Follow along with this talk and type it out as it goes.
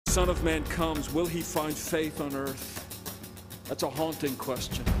Son of Man comes, will he find faith on earth? That's a haunting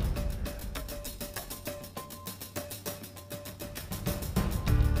question.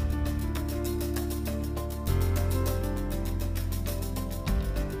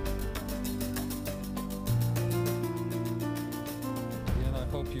 Again, I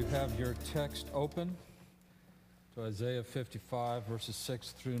hope you have your text open to Isaiah 55, verses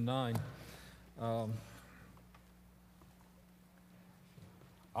 6 through 9.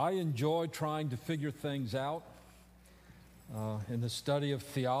 I enjoy trying to figure things out. In the study of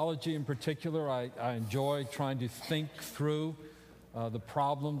theology in particular, I enjoy trying to think through the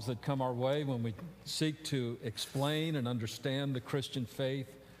problems that come our way when we seek to explain and understand the Christian faith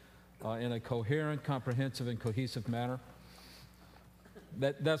in a coherent, comprehensive, and cohesive manner.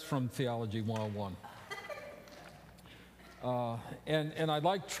 That's from Theology 101. And I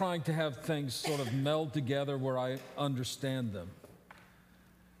like trying to have things sort of meld together where I understand them.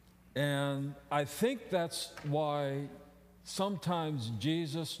 And I think that's why sometimes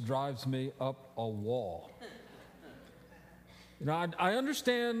Jesus drives me up a wall. You know, I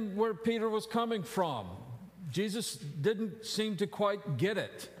understand where Peter was coming from. Jesus didn't seem to quite get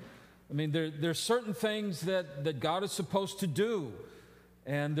it. I mean, there's certain things that God is supposed to do,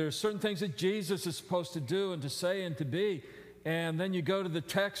 and there's certain things that Jesus is supposed to do and to say and to be. And then you go to the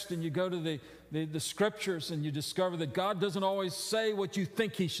text and you go to the scriptures and you discover that God doesn't always say what you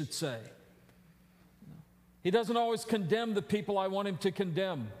think he should say. He doesn't always condemn the people I want him to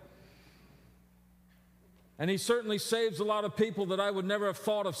condemn. And he certainly saves a lot of people that I would never have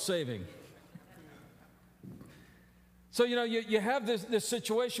thought of saving. So, you know, you have this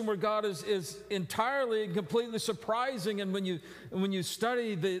situation where God is entirely and completely surprising, and when you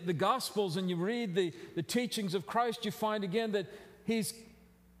study the Gospels and you read the teachings of Christ, you find again that he's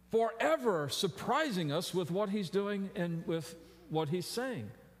forever surprising us with what he's doing and with what he's saying.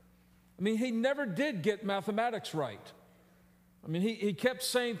 I mean, he never did get mathematics right. I mean, he kept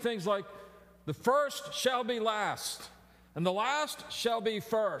saying things like, the first shall be last, and the last shall be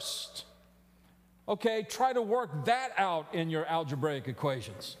first. Okay, try to work that out in your algebraic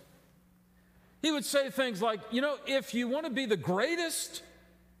equations. He would say things like, you know, if you want to be the greatest,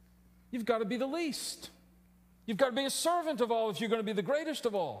 you've got to be the least. You've got to be a servant of all if you're going to be the greatest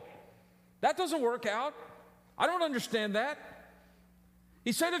of all. That doesn't work out. I don't understand that.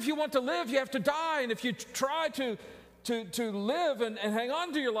 He said if you want to live, you have to die. And if you try to live and hang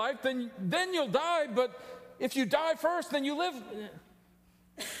on to your life, then you'll die. But if you die first, then you live.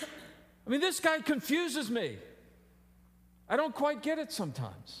 I mean, this guy confuses me. I don't quite get it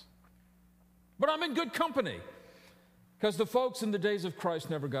sometimes. But I'm in good company, because the folks in the days of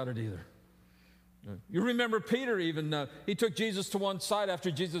Christ never got it either. You remember Peter even, he took Jesus to one side after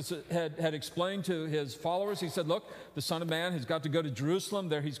Jesus had explained to his followers. He said, look, the Son of Man has got to go to Jerusalem.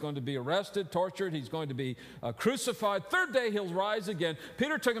 There he's going to be arrested, tortured. He's going to be crucified. Third day he'll rise again.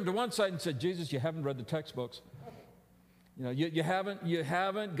 Peter took him to one side and said, Jesus, you haven't read the textbooks. You know, you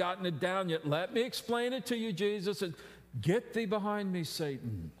haven't gotten it down yet. Let me explain it to you, Jesus. And get thee behind me,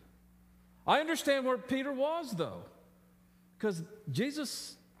 Satan. I understand where Peter was, though, because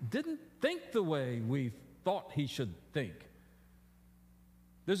Jesus didn't think the way we thought he should think.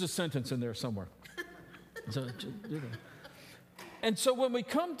 There's a sentence in there somewhere. And so when we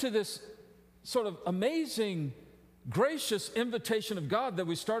come to this sort of amazing, gracious invitation of God that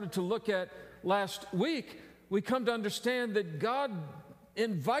we started to look at last week, we come to understand that God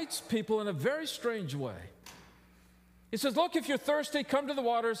invites people in a very strange way. He says, look, if you're thirsty, come to the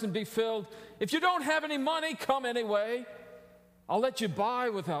waters and be filled. If you don't have any money, come anyway. I'll let you buy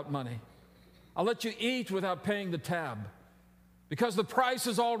without money. I'll let you eat without paying the tab, because the price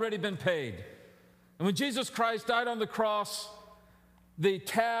has already been paid. And when Jesus Christ died on the cross, the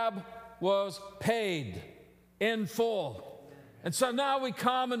tab was paid in full. And so now we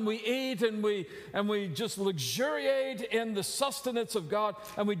come and we eat and we just luxuriate in the sustenance of God,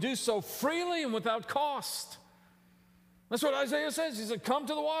 and we do so freely and without cost. That's what Isaiah says. He said, come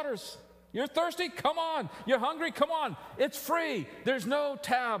to the waters. You're thirsty? Come on. You're hungry? Come on. It's free. There's no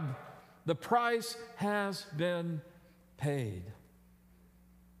tab. The price has been paid.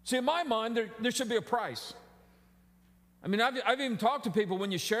 See, in my mind, there should be a price. I mean, I've even talked to people,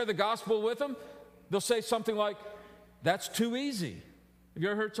 when you share the gospel with them, they'll say something like, that's too easy. Have you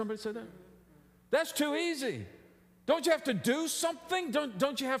ever heard somebody say that? That's too easy. Don't you have to do something?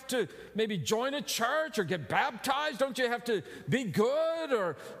 Don't you have to maybe join a church or get baptized? Don't you have to be good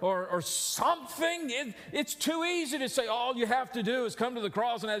or something? It's too easy to say all you have to do is come to the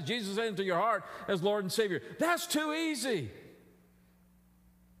cross and ask Jesus into your heart as Lord and Savior. That's too easy.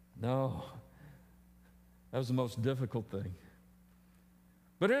 No, that was the most difficult thing.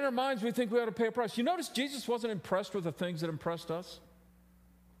 But in our minds, we think we ought to pay a price. You notice Jesus wasn't impressed with the things that impressed us?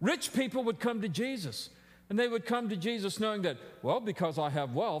 Rich people would come to Jesus, and they would come to Jesus knowing that, well, because I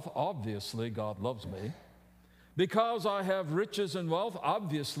have wealth, obviously God loves me. Because I have riches and wealth,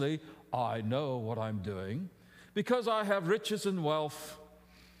 obviously I know what I'm doing. Because I have riches and wealth,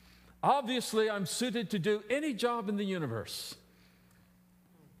 obviously I'm suited to do any job in the universe.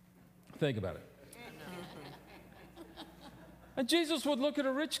 Think about it. And Jesus would look at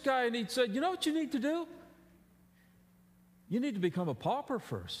a rich guy and he'd say, you know what you need to do? You need to become a pauper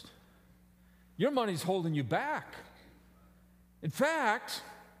first. Your money's holding you back. In fact,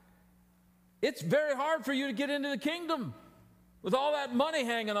 it's very hard for you to get into the kingdom with all that money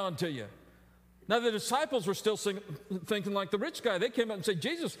hanging on to you. Now, the disciples were still thinking like the rich guy. They came up and said,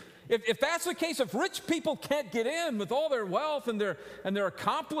 Jesus, if that's the case, if rich people can't get in with all their wealth and their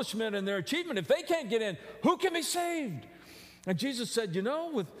accomplishment and their achievement, if they can't get in, who can be saved? And Jesus said, you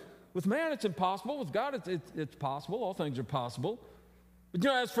know, with man it's impossible. With God it's possible. All things are possible. But you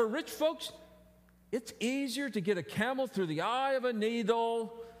know, as for rich folks, it's easier to get a camel through the eye of a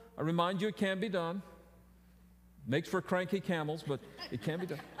needle. I remind you, it can be done. Makes for cranky camels, but it can be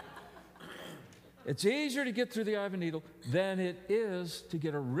done. It's easier to get through the eye of a needle than it is to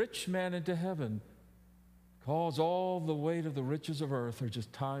get a rich man into heaven, because all the weight of the riches of earth are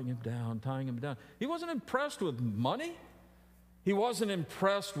just tying him down, tying him down. He wasn't impressed with money. He wasn't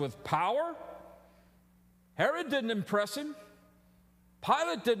impressed with power. Herod didn't impress him.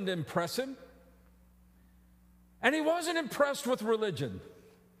 Pilate didn't impress him. And he wasn't impressed with religion.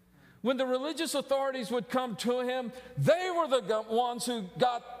 When the religious authorities would come to him, they were the ones who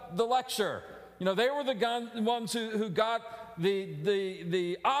got the lecture. You know, they were the ones who got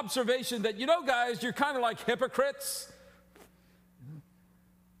the observation that, you know, guys, you're kind of like hypocrites.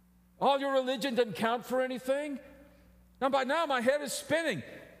 All your religion didn't count for anything. Now, by now, my head is spinning.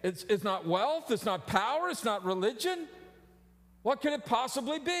 It's not wealth, it's not power, it's not religion. What can it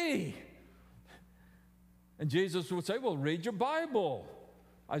possibly be? And Jesus would say, well, read your Bible.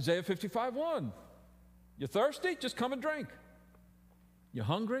 Isaiah 55:1. You thirsty? Just come and drink. You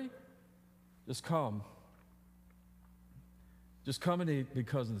hungry? Just come. Just come and eat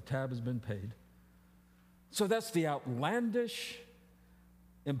because the tab has been paid. So that's the outlandish,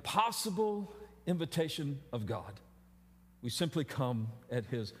 impossible invitation of God. We simply come at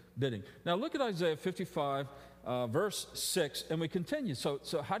his bidding. Now look at Isaiah 55, verse 6, and we continue. So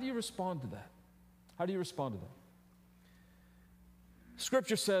how do you respond to that? How do you respond to that?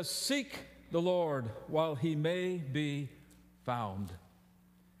 Scripture says, seek the Lord while he may be found.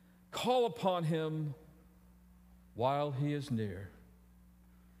 Call upon him while he is near.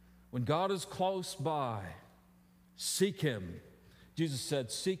 When God is close by, seek him. Jesus said,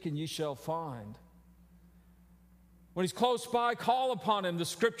 seek and ye shall find. When he's close by, call upon him. The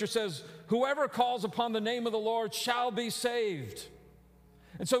scripture says, whoever calls upon the name of the Lord shall be saved.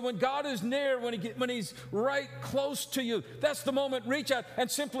 And so when God is near, when he's right close to you, that's the moment. Reach out and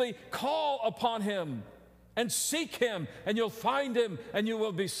simply call upon him and seek him, and you'll find him and you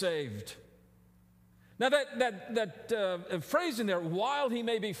will be saved. Now that phrase in there, while he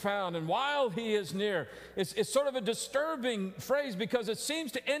may be found and while he is near, is sort of a disturbing phrase because it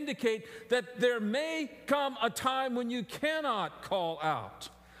seems to indicate that there may come a time when you cannot call out.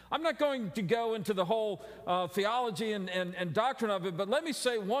 I'm not going to go into the whole theology and doctrine of it, but let me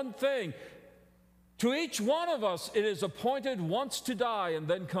say one thing. To each one of us, it is appointed once to die, and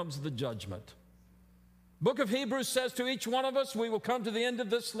then comes the judgment. Book of Hebrews says to each one of us, we will come to the end of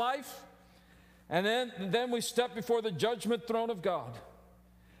this life, and then we step before the judgment throne of God.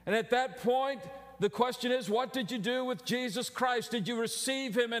 And at that point, the question is, what did you do with Jesus Christ? Did you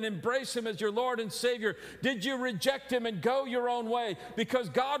receive him and embrace him as your Lord and Savior? Did you reject him and go your own way? Because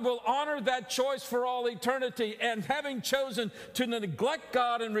God will honor that choice for all eternity. And having chosen to neglect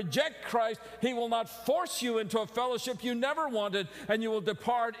God and reject Christ, he will not force you into a fellowship you never wanted, and you will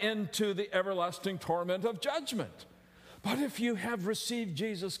depart into the everlasting torment of judgment. But if you have received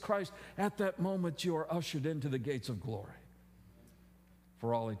Jesus Christ, at that moment you are ushered into the gates of glory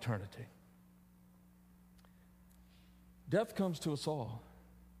for all eternity. Death comes to us all.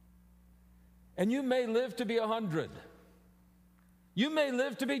 And you may live to be 100. You may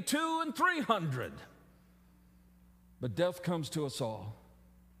live to be 200 and 300. But death comes to us all.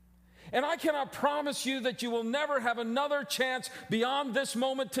 And I cannot promise you that you will never have another chance beyond this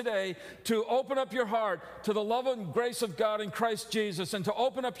moment today to open up your heart to the love and grace of God in Christ Jesus, and to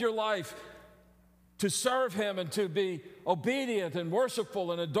open up your life to serve Him and to be obedient and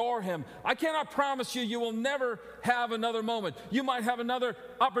worshipful and adore Him. I cannot promise you will never have another moment. You might have another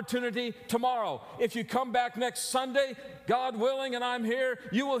opportunity tomorrow. If you come back next Sunday, God willing, and I'm here,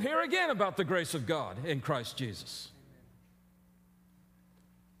 you will hear again about the grace of God in Christ Jesus.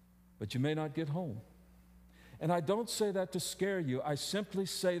 But you may not get home. And I don't say that to scare you. I simply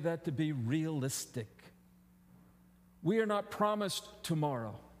say that to be realistic. We are not promised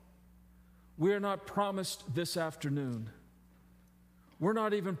tomorrow. We are not promised this afternoon. We're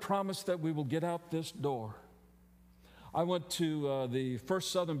not even promised that we will get out this door. I went to the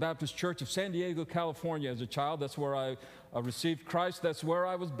First Southern Baptist Church of San Diego, California as a child. That's where I received Christ. That's where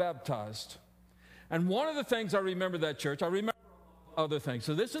I was baptized. And one of the things I remember that church, I remember other things.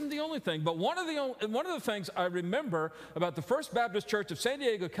 So this isn't the only thing, but one of the things I remember about the First Baptist Church of San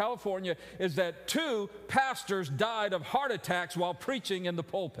Diego, California is that 2 pastors died of heart attacks while preaching in the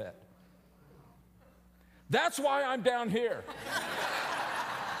pulpit. That's why I'm down here.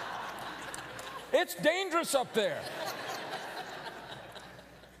 It's dangerous up there.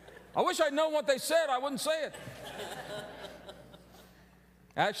 I wish I'd known what they said. I wouldn't say it.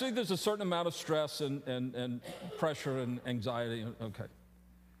 Actually, there's a certain amount of stress and pressure and anxiety. Okay.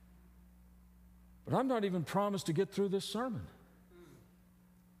 But I'm not even promised to get through this sermon.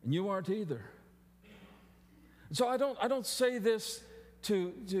 And you aren't either. So I don't say this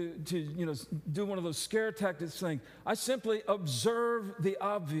to do one of those scare tactics things. I simply observe the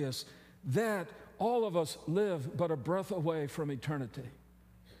obvious, that all of us live but a breath away from eternity.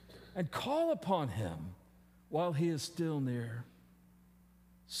 And call upon Him while He is still near.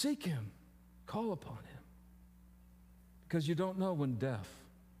 Seek Him. Call upon Him. Because you don't know when death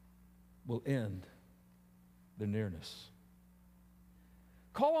will end the nearness.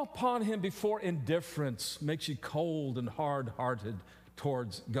 Call upon Him before indifference makes you cold and hard-hearted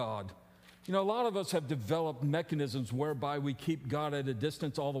towards God. You know, a lot of us have developed mechanisms whereby we keep God at a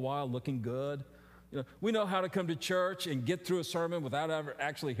distance all the while looking good. You know, we know how to come to church and get through a sermon without ever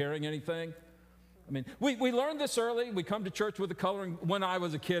actually hearing anything. I mean, we learned this early. We come to church with a coloring. When I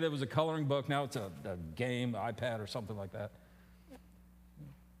was a kid, it was a coloring book. Now it's a game, iPad, or something like that.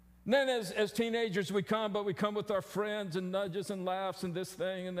 And then as teenagers, we come with our friends and nudges and laughs and this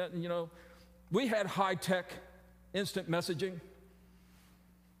thing and that. And, you know, we had high-tech instant messaging.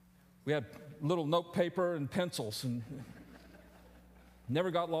 We had little note paper and pencils and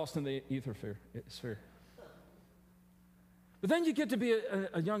never got lost in the ether sphere. But then you get to be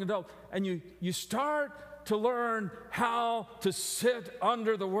a young adult, and you start to learn how to sit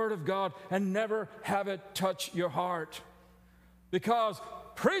under the Word of God and never have it touch your heart. Because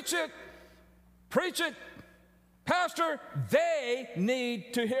preach it, Pastor, they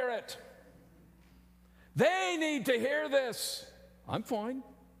need to hear it. They need to hear this. I'm fine,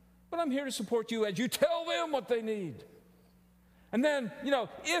 but I'm here to support you as you tell them what they need. And then, you know,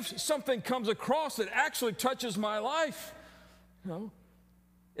 if something comes across that actually touches my life, you know,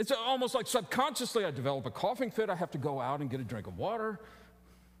 it's almost like subconsciously I develop a coughing fit. I have to go out and get a drink of water,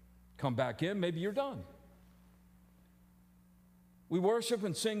 come back in, maybe you're done. We worship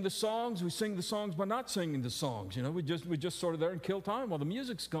and sing the songs. We sing the songs by not singing the songs. You know, we just sort of there and kill time while the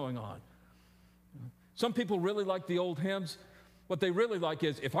music's going on. Some people really like the old hymns. What they really like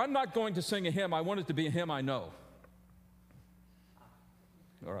is, if I'm not going to sing a hymn, I want it to be a hymn I know.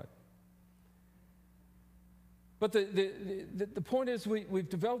 All right. But the point is we've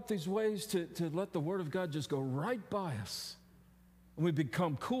developed these ways to let the Word of God just go right by us. And we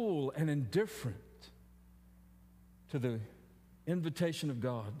become cool and indifferent to the invitation of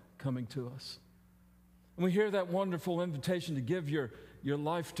God coming to us. And we hear that wonderful invitation to give your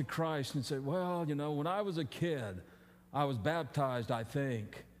life to Christ and say, well, you know, when I was a kid, I was baptized, I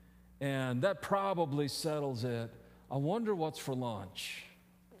think, and that probably settles it. I wonder what's for lunch.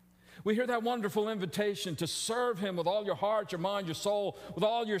 We hear that wonderful invitation to serve Him with all your heart, your mind, your soul, with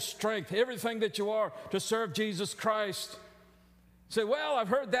all your strength, everything that you are, to serve Jesus Christ. Say, well, I've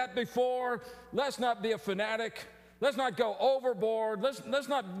heard that before. Let's not be a fanatic. Let's not go overboard. Let's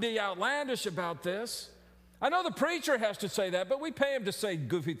not be outlandish about this. I know the preacher has to say that, but we pay him to say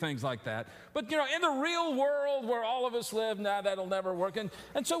goofy things like that. But, you know, in the real world where all of us live, that'll never work.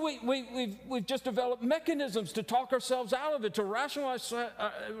 And so we've just developed mechanisms to talk ourselves out of it, to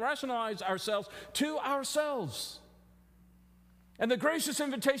rationalize ourselves to ourselves. And the gracious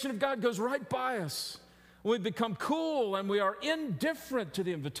invitation of God goes right by us. We become cool and we are indifferent to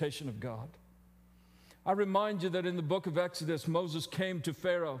the invitation of God. I remind you that in the book of Exodus, Moses came to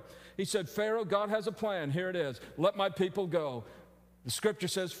Pharaoh. He said, Pharaoh, God has a plan. Here it is. Let my people go. The scripture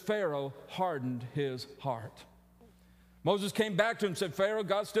says Pharaoh hardened his heart. Moses came back to him and said, Pharaoh,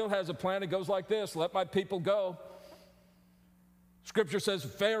 God still has a plan. It goes like this: let my people go. Scripture says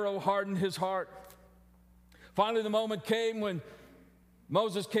Pharaoh hardened his heart. Finally, the moment came when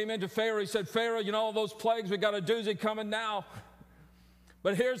Moses came into Pharaoh. He said, Pharaoh, you know all those plagues, we got a doozy coming now.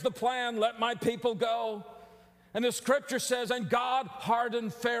 But here's the plan: let my people go. And the scripture says, and God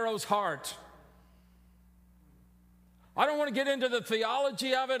hardened Pharaoh's heart. I don't want to get into the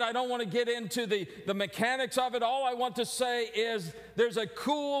theology of it. I don't want to get into the mechanics of it. All I want to say is there's a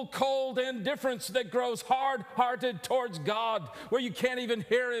cool, cold indifference that grows hard-hearted towards God, where you can't even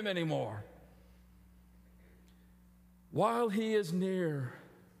hear him anymore. While he is near,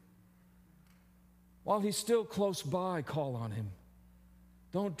 while he's still close by, call on him.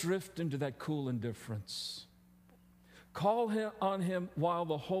 Don't drift into that cool indifference. Call on him while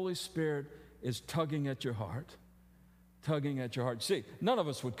the Holy Spirit is tugging at your heart. Tugging at your heart. See, none of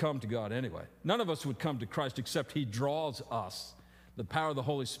us would come to God anyway. None of us would come to Christ except he draws us. The power of the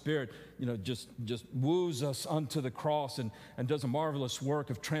Holy Spirit, just woos us unto the cross and does a marvelous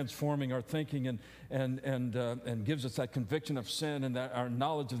work of transforming our thinking and gives us that conviction of sin and that our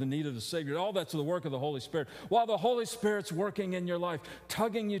knowledge of the need of the Savior. All that's the work of the Holy Spirit. While the Holy Spirit's working in your life,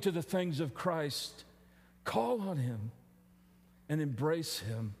 tugging you to the things of Christ, call on him and embrace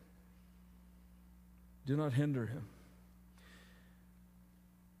him. Do not hinder him.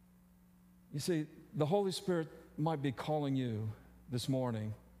 You see, the Holy Spirit might be calling you this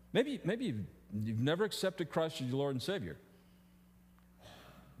morning. Maybe you've never accepted Christ as your Lord and Savior.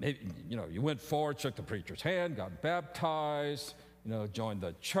 Maybe, you went forward, shook the preacher's hand, got baptized, joined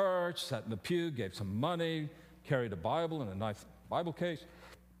the church, sat in the pew, gave some money, carried a Bible and a nice Bible case.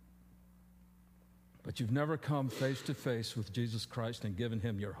 But you've never come face to face with Jesus Christ and given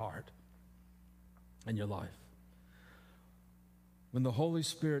him your heart and your life. When the Holy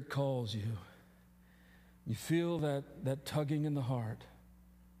Spirit calls you, you feel that tugging in the heart.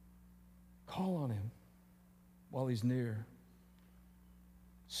 Call on him while he's near.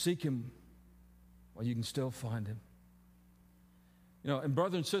 Seek him while you can still find him. And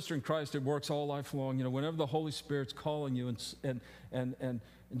brother and sister in Christ, it works all life long. Whenever the Holy Spirit's calling you and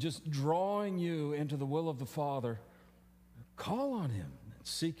just drawing you into the will of the Father, call on him and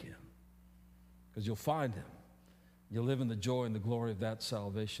seek him, because you'll find him. You'll live in the joy and the glory of that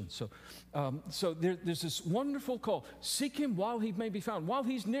salvation. So there's this wonderful call. Seek him while he may be found. While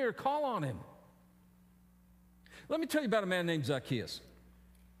he's near, call on him. Let me tell you about a man named Zacchaeus.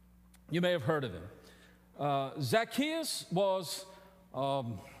 You may have heard of him. Zacchaeus was a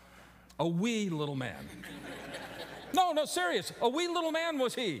wee little man. No, serious. A wee little man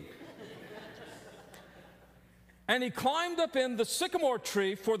was he. And he climbed up in the sycamore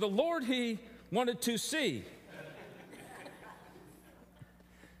tree for the Lord he wanted to see.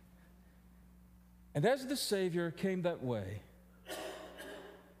 And as the Savior came that way,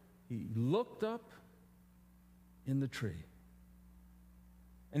 he looked up in the tree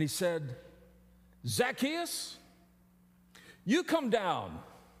and he said, Zacchaeus, you come down,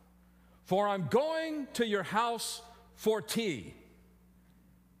 for I'm going to your house for tea.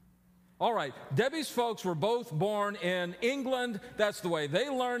 All right, Debbie's folks were both born in England. That's the way they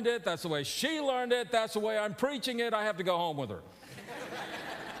learned it. That's the way she learned it. That's the way I'm preaching it. I have to go home with her.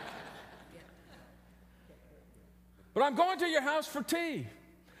 But I'm going to your house for tea.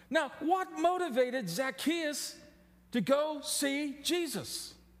 Now, what motivated Zacchaeus to go see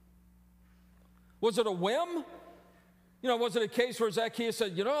Jesus? Was it a whim? Was it a case where Zacchaeus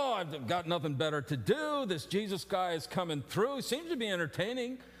said, I've got nothing better to do. This Jesus guy is coming through. He seems to be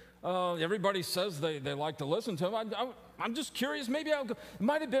entertaining. Everybody says they like to listen to him. I'm just curious. Maybe I'll go. It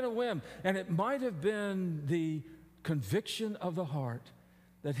might have been a whim. And it might have been the conviction of the heart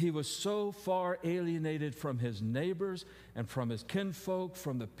that he was so far alienated from his neighbors and from his kinfolk,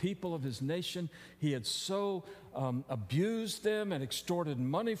 from the people of his nation. He had so abused them and extorted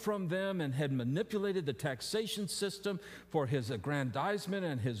money from them and had manipulated the taxation system for his aggrandizement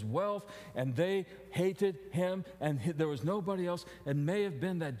and his wealth, and they hated him, and there was nobody else. It may have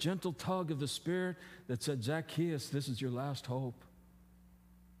been that gentle tug of the Spirit that said, Zacchaeus, this is your last hope.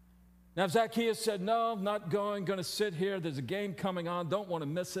 Now, if Zacchaeus said, no, I'm not going to sit here. There's a game coming on. Don't want to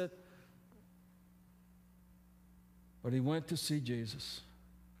miss it. But he went to see Jesus.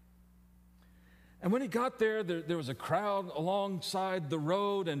 And when he got there, there was a crowd alongside the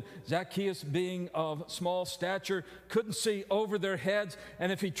road, and Zacchaeus, being of small stature, couldn't see over their heads.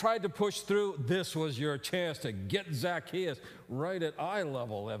 And if he tried to push through, this was your chance to get Zacchaeus right at eye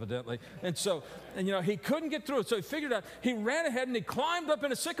level, evidently. And so, he couldn't get through it. So he figured out, he ran ahead and he climbed up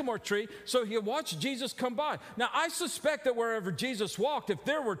in a sycamore tree so he could watch Jesus come by. Now, I suspect that wherever Jesus walked, if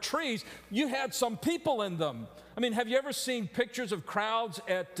there were trees, you had some people in them. I mean, have you ever seen pictures of crowds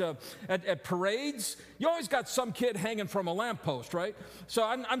at parades? You always got some kid hanging from a lamppost, right? So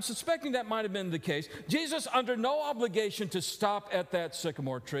I'm suspecting that might have been the case. Jesus, under no obligation to stop at that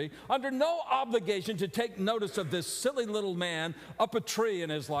sycamore tree, under no obligation to take notice of this silly little man up a tree in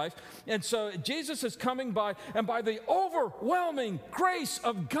his life. And so Jesus is coming by, and by the overwhelming grace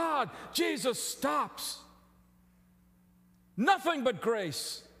of God, Jesus stops. Nothing but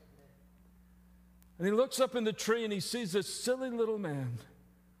grace. And he looks up in the tree and he sees this silly little man,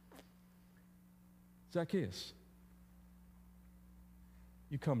 Zacchaeus.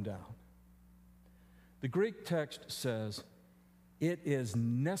 You come down. The Greek text says, it is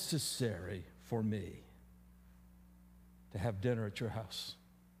necessary for me to have dinner at your house.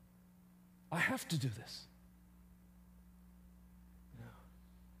 I have to do this.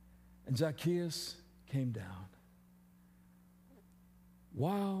 And Zacchaeus came down.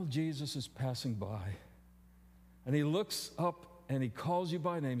 While Jesus is passing by, and he looks up and he calls you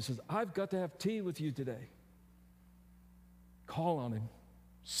by name. He says, I've got to have tea with you today. Call on him.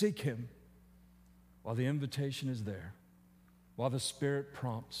 Seek him while the invitation is there, while the Spirit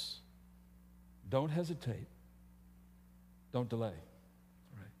prompts. Don't hesitate. Don't delay.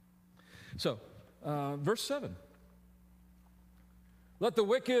 All right. So, verse 7. Let the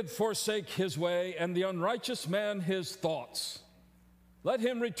wicked forsake his way, and the unrighteous man his thoughts. Let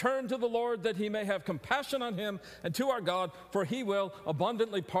him return to the Lord, that he may have compassion on him, and to our God, for he will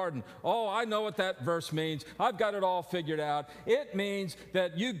abundantly pardon. Oh, I know what that verse means. I've got it all figured out. It means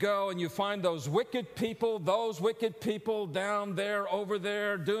that you go and you find those wicked people down there, over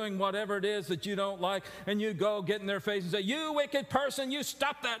there, doing whatever it is that you don't like, and you go get in their face and say, you wicked person, you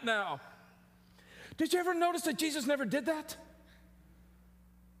stop that now. Did you ever notice that Jesus never did that?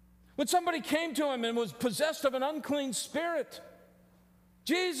 When somebody came to him and was possessed of an unclean spirit,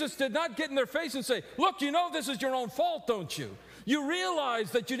 Jesus did not get in their face and say, look, you know this is your own fault, don't you? You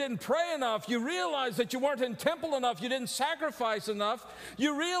realize that you didn't pray enough. You realize that you weren't in temple enough. You didn't sacrifice enough.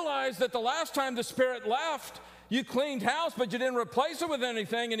 You realize that the last time the Spirit left, you cleaned house, but you didn't replace it with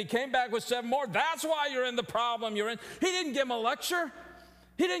anything, and he came back with 7 more. That's why you're in the problem you're in. He didn't give them a lecture.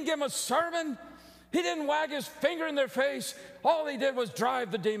 He didn't give them a sermon. He didn't wag his finger in their face. All he did was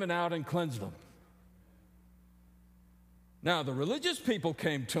drive the demon out and cleanse them. Now, the religious people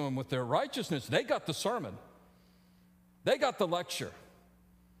came to him with their righteousness. They got the sermon. They got the lecture.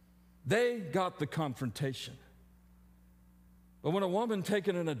 They got the confrontation. But when a woman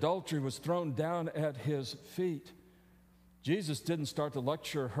taken in adultery was thrown down at his feet, Jesus didn't start to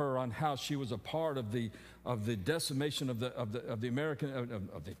lecture her on how she was a part of the decimation of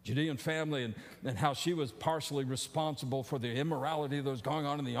the Judean family, and how she was partially responsible for the immorality that was going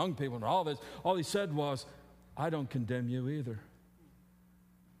on in the young people and all this. All he said was, I don't condemn you either.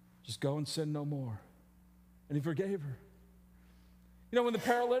 Just go and sin no more. And he forgave her. You know, when the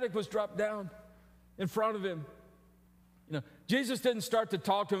paralytic was dropped down in front of him, Jesus didn't start to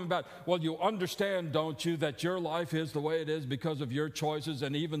talk to him about, well, you understand, don't you, that your life is the way it is because of your choices,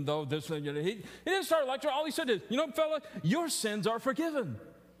 and even though this thing, he didn't start lecturing. All he said is, fella, your sins are forgiven.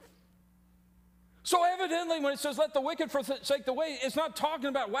 So evidently, when it says, let the wicked forsake the way, it's not talking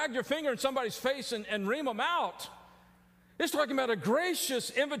about wag your finger in somebody's face and ream them out. It's talking about a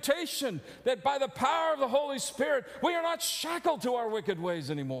gracious invitation that by the power of the Holy Spirit, we are not shackled to our wicked ways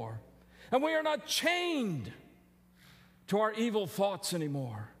anymore. And we are not chained to our evil thoughts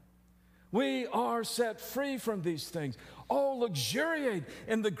anymore. We are set free from these things. Oh, luxuriate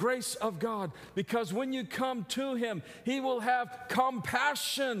in the grace of God, because when you come to him, he will have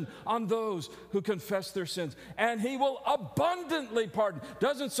compassion on those who confess their sins, and he will abundantly pardon.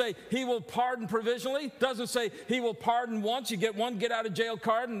 Doesn't say he will pardon provisionally. Doesn't say he will pardon once. You get one get out of jail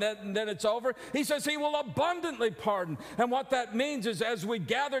card and then it's over. He says he will abundantly pardon. And what that means is, as we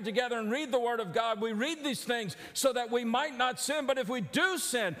gather together and read the Word of God, we read these things so that we might not sin. But if we do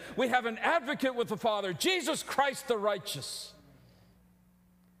sin, we have an advocate with the Father, Jesus Christ the righteous.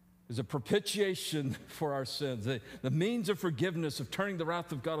 Is a propitiation for our sins, the means of forgiveness, of turning the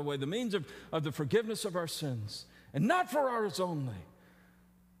wrath of God away, the means of the forgiveness of our sins, and not for ours only,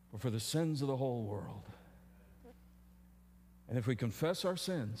 but for the sins of the whole world. And if we confess our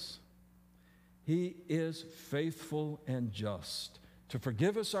sins, he is faithful and just to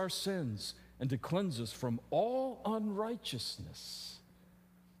forgive us our sins and to cleanse us from all unrighteousness.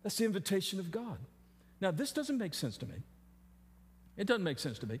 That's the invitation of God. Now, this doesn't make sense to me. It doesn't make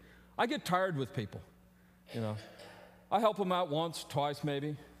sense to me. I get tired with people, I help them out once, twice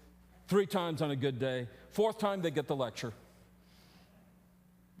maybe, 3 times on a good day. 4th time, they get the lecture,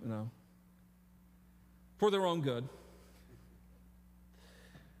 for their own good.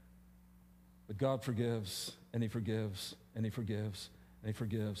 But God forgives, and He forgives, and He forgives, and He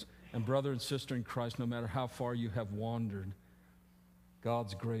forgives. And brother and sister in Christ, no matter how far you have wandered,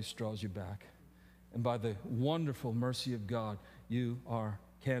 God's grace draws you back. And by the wonderful mercy of God, you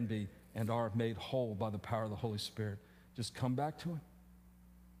can be and are made whole by the power of the Holy Spirit. Just come back to Him.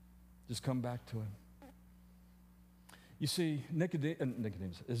 Just come back to Him. You see,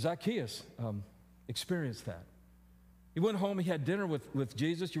 Zacchaeus experienced that. He went home, he had dinner with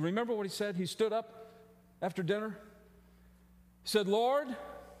Jesus. You remember what he said? He stood up after dinner. He said, Lord,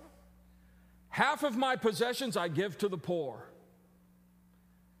 half of my possessions I give to the poor.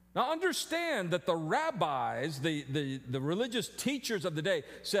 Now understand that the rabbis, the religious teachers of the day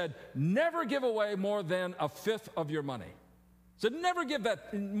said, never give away more than 1/5 of your money. Said never give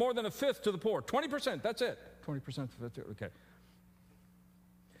that more than 1/5 to the poor. 20%, that's it. 20%, okay.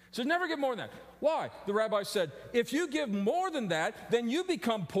 So never give more than that. Why? The rabbi said, if you give more than that, then you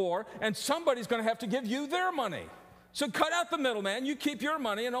become poor and somebody's going to have to give you their money. So cut out the middleman, you keep your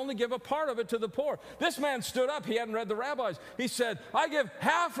money and only give a part of it to the poor. This man stood up, he hadn't read the rabbis. He said, I give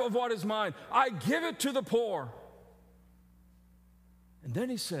half of what is mine, I give it to the poor. And then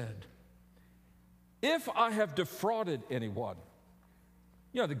he said, if I have defrauded anyone,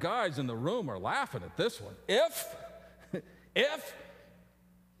 the guys in the room are laughing at this one. If,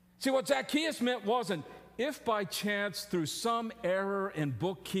 see what Zacchaeus meant wasn't, if by chance through some error in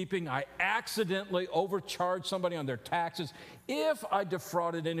bookkeeping I accidentally overcharged somebody on their taxes, if I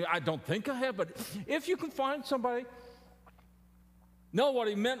defrauded anyone, I don't think I have, but if you can find somebody. No, what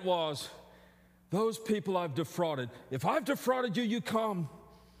he meant was, those people I've defrauded, if I've defrauded you, you come.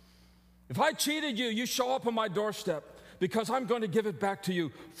 If I cheated you, you show up on my doorstep, because I'm going to give it back to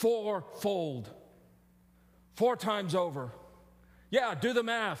you 4-fold, 4 times over. Yeah, do the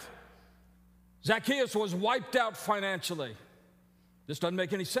math. Zacchaeus was wiped out financially. This doesn't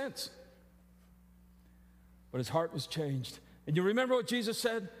make any sense. But his heart was changed. And you remember what Jesus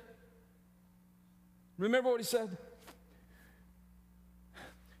said? Remember what he said?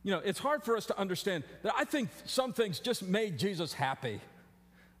 It's hard for us to understand that I think some things just made Jesus happy.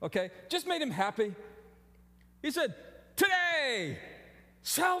 Okay? Just made him happy. He said, today,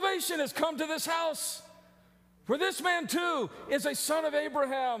 salvation has come to this house. For this man too is a son of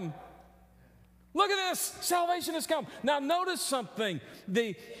Abraham. Look at this, salvation has come. Now notice something,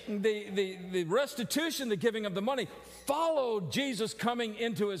 the restitution, the giving of the money followed Jesus coming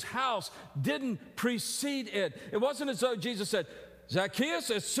into his house, didn't precede it. It wasn't as though Jesus said, Zacchaeus,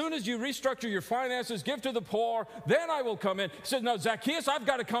 as soon as you restructure your finances, give to the poor, then I will come in. He said, no, Zacchaeus, I've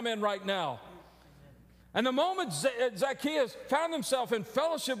got to come in right now. And the moment Zacchaeus found himself in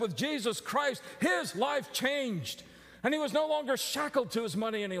fellowship with Jesus Christ, his life changed. And he was no longer shackled to his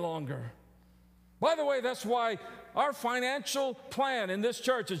money any longer. By the way, that's why our financial plan in this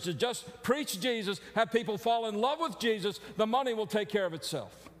church is to just preach Jesus, have people fall in love with Jesus, the money will take care of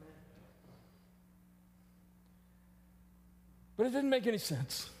itself. But it didn't make any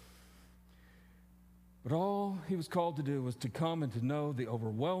sense. But all he was called to do was to come and to know the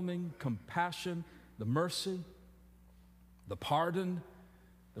overwhelming compassion, the mercy, the pardon,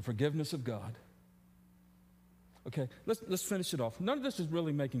 the forgiveness of God. Okay, let's finish it off. None of this is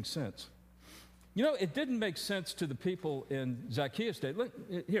really making sense. It didn't make sense to the people in Zacchaeus' day. Look,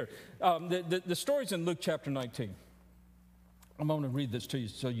 here, the story's in Luke chapter 19. I'm going to read this to you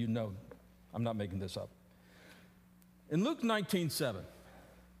so you know I'm not making this up. In Luke 19:7,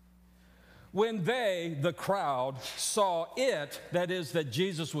 when they, the crowd, saw it, that is, that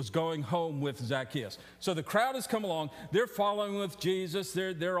Jesus was going home with Zacchaeus. So the crowd has come along. They're following with Jesus.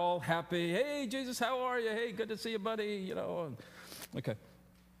 They're all happy. Hey, Jesus, how are you? Hey, good to see you, buddy. Okay.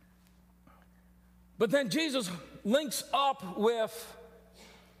 But then Jesus links up with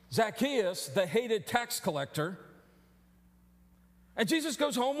Zacchaeus, the hated tax collector, and Jesus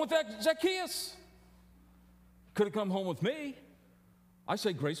goes home with that Zacchaeus. Could have come home with me. I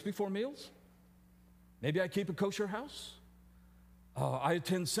say grace before meals. Maybe I keep a kosher house. I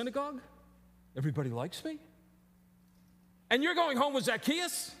attend synagogue. Everybody likes me. And you're going home with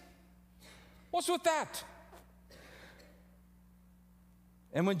Zacchaeus? What's with that?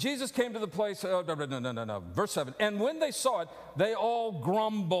 And when Jesus came to the place, no, verse 7, and when they saw it, they all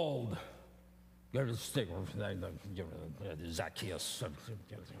grumbled. Zacchaeus.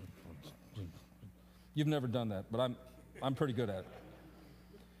 You've never done that, but I'm pretty good at it.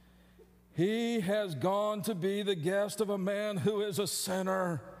 He has gone to be the guest of a man who is a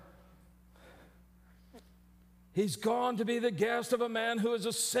sinner. He's gone to be the guest of a man who is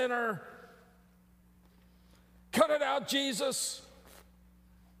a sinner. Cut it out, Jesus.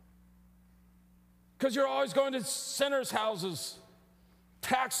 Because you're always going to sinners' houses,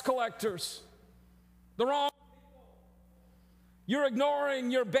 tax collectors, the wrong people. You're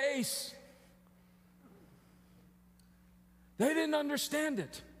ignoring your base. They didn't understand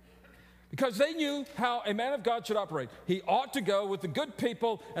it because they knew how a man of God should operate. He ought to go with the good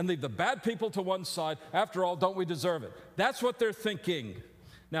people and leave the bad people to one side. After all, don't we deserve it? That's what they're thinking.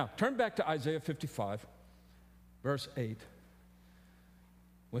 Now, turn back to Isaiah 55, verse 8.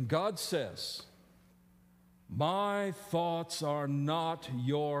 When God says, "My thoughts are not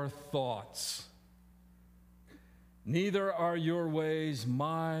your thoughts, neither are your ways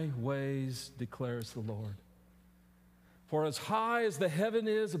my ways, declares the Lord. For as high as the heaven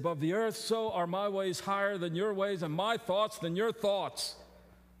is above the earth, so are my ways higher than your ways, and my thoughts than your thoughts."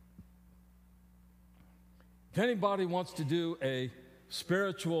 If anybody wants to do a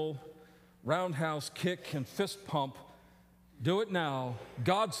spiritual roundhouse kick and fist pump, do it now.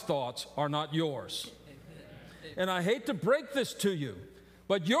 God's thoughts are not yours. And I hate to break this to you,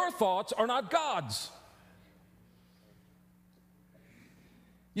 but your thoughts are not God's.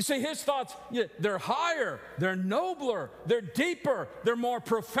 You see, his thoughts, they're higher, they're nobler, they're deeper, they're more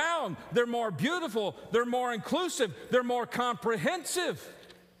profound, they're more beautiful, they're more inclusive, they're more comprehensive.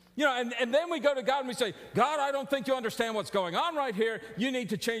 And then we go to God and we say, "God, I don't think you understand what's going on right here. You need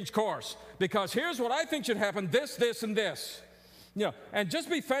to change course because here's what I think should happen, this, this, and this." And just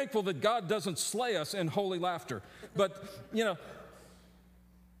be thankful that God doesn't slay us in holy laughter. But,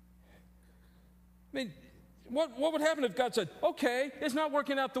 what would happen if God said, "Okay, it's not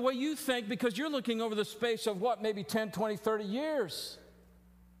working out the way you think because you're looking over the space of maybe 10, 20, 30 years.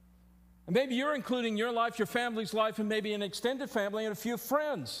 And maybe you're including your life, your family's life, and maybe an extended family and a few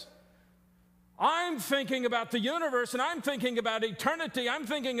friends. I'm thinking about the universe, and I'm thinking about eternity. I'm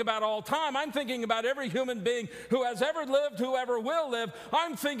thinking about all time. I'm thinking about every human being who has ever lived, who ever will live.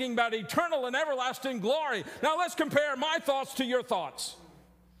 I'm thinking about eternal and everlasting glory. Now let's compare my thoughts to your thoughts."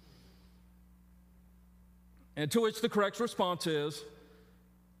 And to which the correct response is,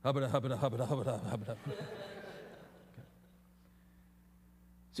 "Hubbada, hubbada, hubbada, hubbada, hubbada."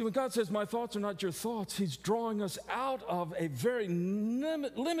 See, when God says, "My thoughts are not your thoughts," he's drawing us out of a very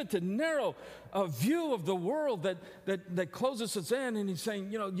limited, narrow view of the world that closes us in. And he's saying,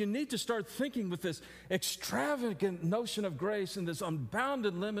 you need to start thinking with this extravagant notion of grace and this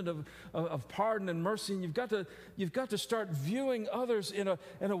unbounded limit of pardon and mercy. And you've got to start viewing others in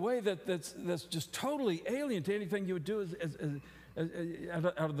a way that's just totally alien to anything you would do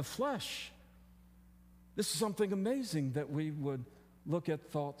out of the flesh. This is something amazing that we would look at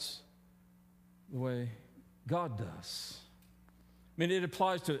thoughts the way God does. I mean, it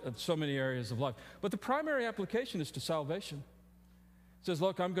applies to so many areas of life. But the primary application is to salvation. It says,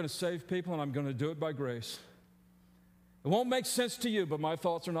 "Look, I'm going to save people, and I'm going to do it by grace. It won't make sense to you, but my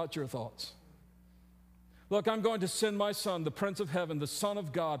thoughts are not your thoughts. Look, I'm going to send my Son, the Prince of Heaven, the Son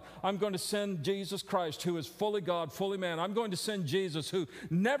of God. I'm going to send Jesus Christ, who is fully God, fully man. I'm going to send Jesus, who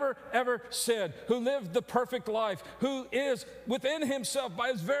never, ever sinned, who lived the perfect life, who is within himself,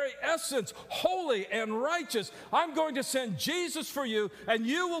 by his very essence, holy and righteous. I'm going to send Jesus for you, and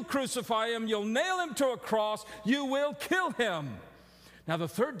you will crucify him. You'll nail him to a cross. You will kill him. Now, the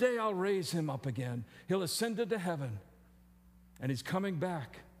third day, I'll raise him up again. He'll ascend into heaven, and he's coming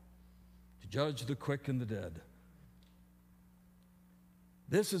back to judge the quick and the dead.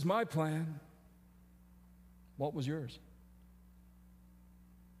 This is my plan. What was yours?"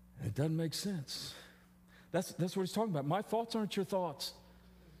 And it doesn't make sense. That's what he's talking about. My thoughts aren't your thoughts.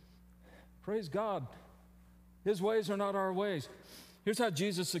 Praise God. His ways are not our ways. Here's how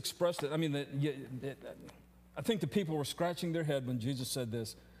Jesus expressed it. I mean, I think the people were scratching their head when Jesus said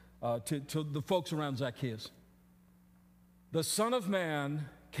this to the folks around Zacchaeus. "The Son of Man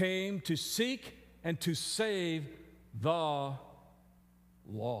came to seek and to save the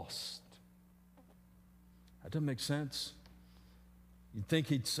lost." That doesn't make sense. You'd think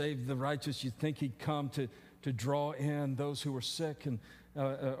he'd save the righteous. You'd think he'd come to draw in those who were sick and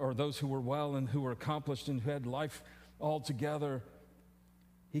or those who were well and who were accomplished and who had life all together.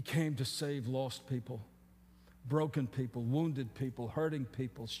 He came to save lost people, broken people, wounded people, hurting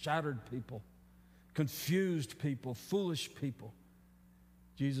people, shattered people, confused people, foolish people.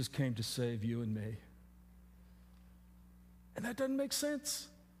 Jesus came to save you and me. And that doesn't make sense.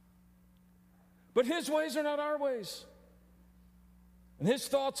 But his ways are not our ways. And his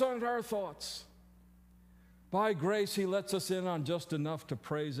thoughts aren't our thoughts. By grace, he lets us in on just enough to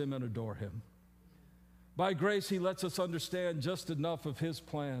praise him and adore him. By grace, he lets us understand just enough of his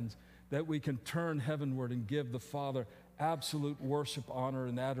plans, that we can turn heavenward and give the Father absolute worship, honor,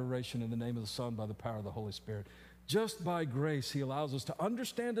 and adoration in the name of the Son by the power of the Holy Spirit. Just by grace, He allows us to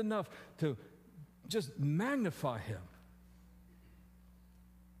understand enough to just magnify Him.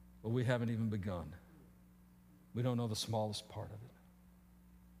 But we haven't even begun. We don't know the smallest part of it.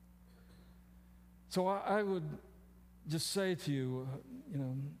 So I would just say to you,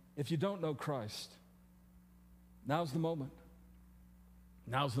 if you don't know Christ, now's the moment.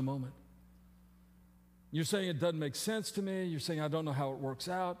 Now's the moment. You're saying it doesn't make sense to me. You're saying I don't know how it works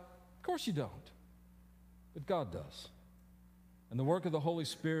out. Of course you don't. But God does. And the work of the Holy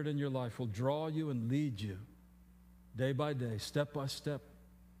Spirit in your life will draw you and lead you day by day, step by step.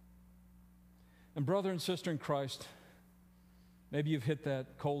 And brother and sister in Christ, maybe you've hit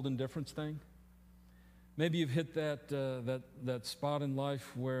that cold indifference thing. Maybe you've hit that spot in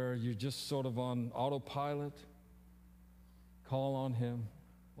life where you're just sort of on autopilot. Call on Him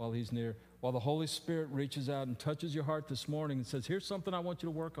while He's near. While the Holy Spirit reaches out and touches your heart this morning and says, here's something I want you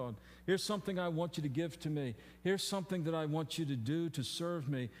to work on. Here's something I want you to give to me. Here's something that I want you to do to serve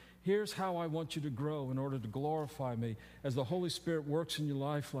me. Here's how I want you to grow in order to glorify me. As the Holy Spirit works in your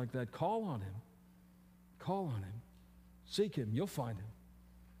life like that, call on Him. Call on Him. Seek Him. You'll find Him.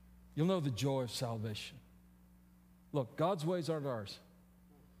 You'll know the joy of salvation. Look, God's ways aren't ours.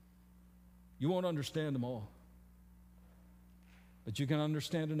 You won't understand them all. But you can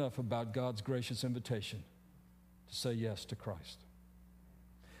understand enough about God's gracious invitation to say yes to Christ.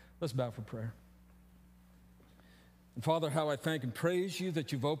 Let's bow for prayer. And Father, how I thank and praise You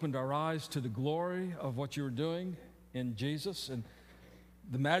that You've opened our eyes to the glory of what You are doing in Jesus and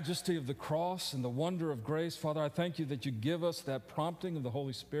the majesty of the cross and the wonder of grace. Father, I thank You that You give us that prompting of the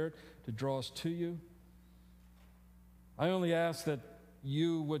Holy Spirit to draw us to You. I only ask that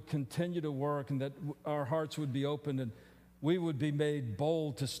You would continue to work and that our hearts would be open and we would be made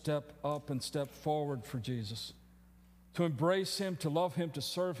bold to step up and step forward for Jesus, to embrace Him, to love Him, to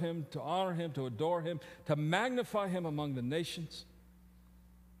serve Him, to honor Him, to adore Him, to magnify Him among the nations,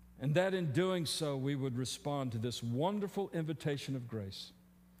 and that in doing so we would respond to this wonderful invitation of grace.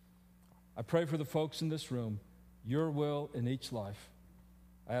 I pray for the folks in this room, Your will in each life.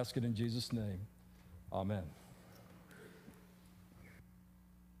 I ask it in Jesus' name. Amen.